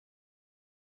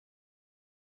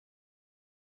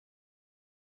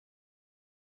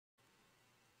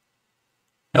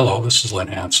Hello, this is Lynn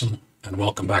and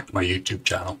welcome back to my YouTube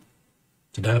channel.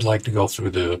 Today I'd like to go through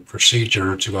the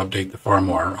procedure to update the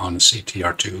firmware on the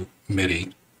CTR2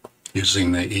 MIDI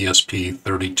using the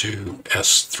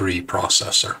ESP32S3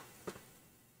 processor.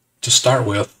 To start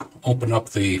with, open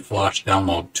up the flash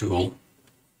download tool.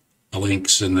 The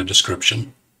link's in the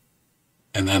description.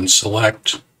 And then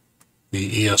select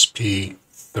the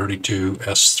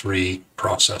ESP32S3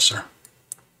 processor.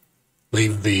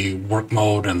 Leave the work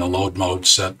mode and the load mode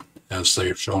set as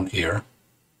they are shown here,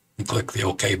 and click the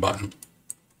OK button.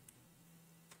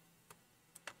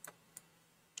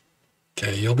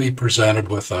 Okay, you'll be presented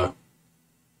with a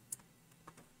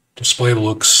display that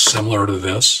looks similar to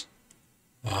this.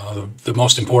 The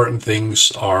most important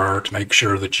things are to make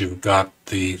sure that you've got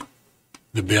the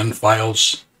bin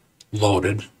files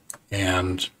loaded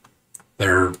and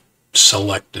they're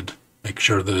selected. Make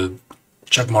sure the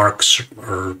check marks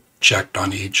are checked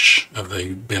on each of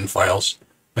the bin files.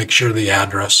 Make sure the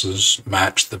addresses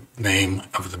match the name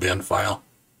of the bin file.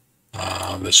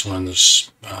 This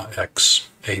one's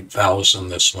X8000,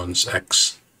 this one's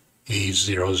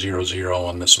XE000,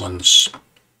 and this one's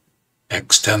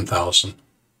X10000.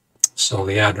 So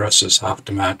the addresses have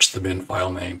to match the bin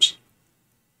file names.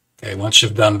 Okay, once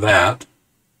you've done that,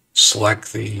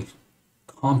 select the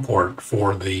COM port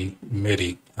for the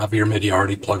MIDI. Have your MIDI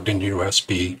already plugged into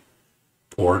USB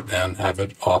port and have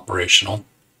it operational,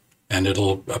 and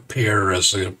it'll appear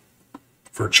as a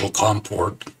virtual COM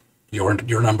port.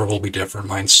 Your number will be different.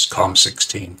 Mine's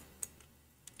COM16.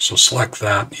 So select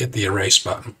that, hit the erase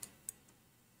button.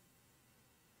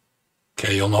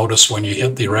 Okay, you'll notice when you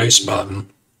hit the erase button,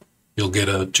 you'll get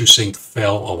a to-sync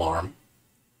fail alarm.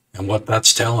 And what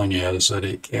that's telling you is that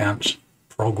it can't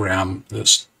program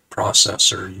this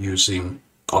processor using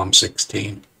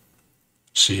COM16.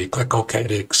 So you click OK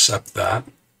to accept that.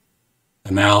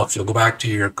 And now if you'll go back to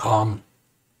your COM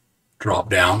drop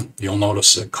down, you'll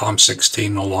notice that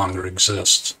COM16 no longer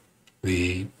exists.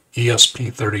 The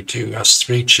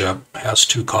ESP32S3 chip has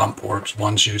two COM ports.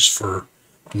 One's used for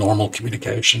normal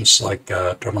communications like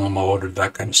terminal mode or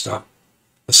that kind of stuff.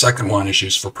 The second one is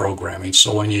used for programming.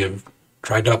 So when you've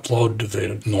tried to upload to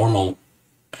the normal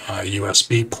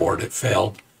USB port, it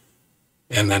failed.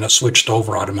 And then it switched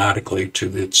over automatically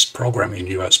to its programming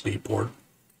USB port.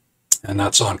 And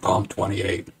that's on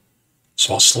COM28.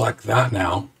 So I'll select that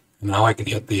now. And now I can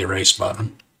hit the erase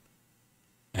button.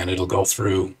 And it'll go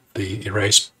through the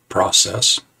erase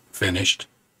process, finished.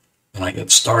 And I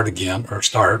hit start again, or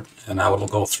start, and now it'll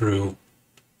go through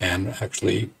and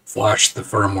actually flash the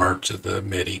firmware to the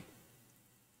MIDI.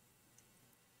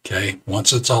 Okay,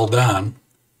 once it's all done,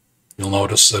 you'll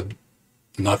notice that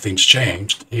nothing's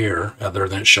changed here other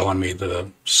than showing me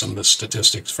some of the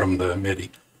statistics from the MIDI.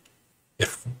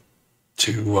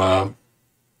 To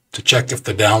check if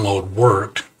the download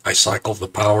worked, I cycled the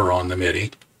power on the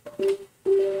MIDI.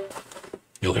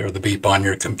 You'll hear the beep on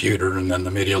your computer, and then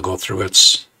the MIDI will go through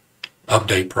its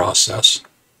update process.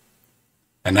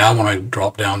 And now when I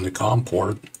drop down the COM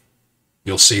port,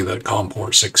 you'll see that COM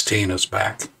port 16 is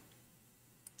back.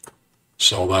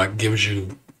 So that gives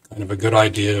you kind of a good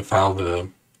idea of how the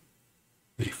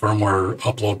firmware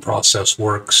upload process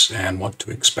works and what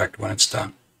to expect when it's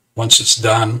done. Once it's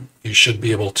done, you should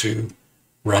be able to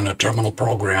run a terminal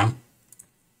program.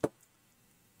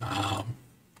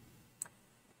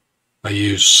 I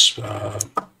use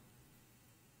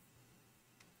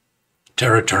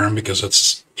Terraturn because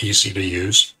it's easy to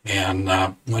use. And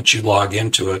once you log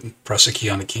into it and press a key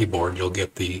on the keyboard, you'll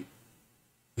get the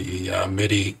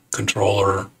MIDI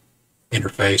controller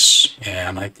interface,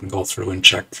 and I can go through and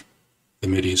check the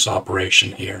MIDI's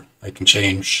operation here. I can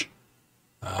change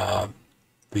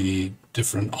the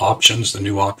different options, the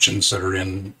new options that are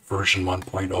in version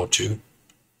 1.02.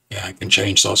 Yeah, I can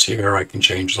change those here. I can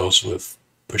change those with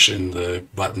pushing the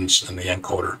buttons and the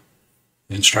encoder.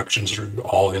 The instructions are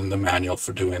all in the manual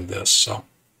for doing this. So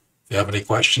if you have any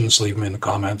questions, leave them in the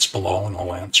comments below and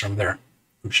I'll answer them there.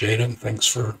 Appreciate it, and thanks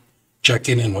for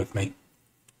checking in with me.